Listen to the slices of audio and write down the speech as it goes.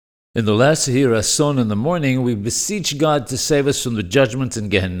In the last Sehira Son in the morning, we beseech God to save us from the judgment in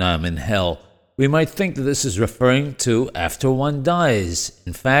Gehenna, in hell. We might think that this is referring to after one dies.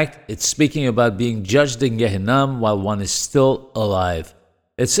 In fact, it's speaking about being judged in Gehenna while one is still alive.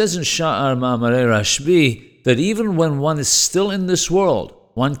 It says in Sha'ar Ma'amarei Rashbi that even when one is still in this world,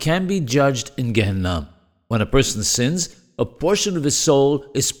 one can be judged in Gehenna. When a person sins, a portion of his soul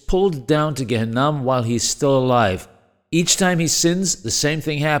is pulled down to Gehenna while he is still alive. Each time he sins, the same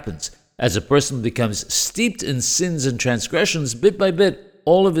thing happens. As a person becomes steeped in sins and transgressions, bit by bit,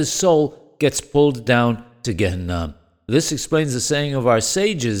 all of his soul gets pulled down to Gehenna. This explains the saying of our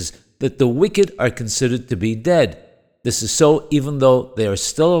sages that the wicked are considered to be dead. This is so even though they are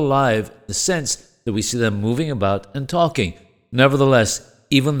still alive in the sense that we see them moving about and talking. Nevertheless,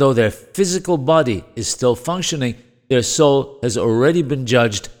 even though their physical body is still functioning, their soul has already been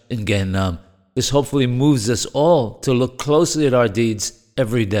judged in Gehenna. This hopefully moves us all to look closely at our deeds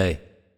every day.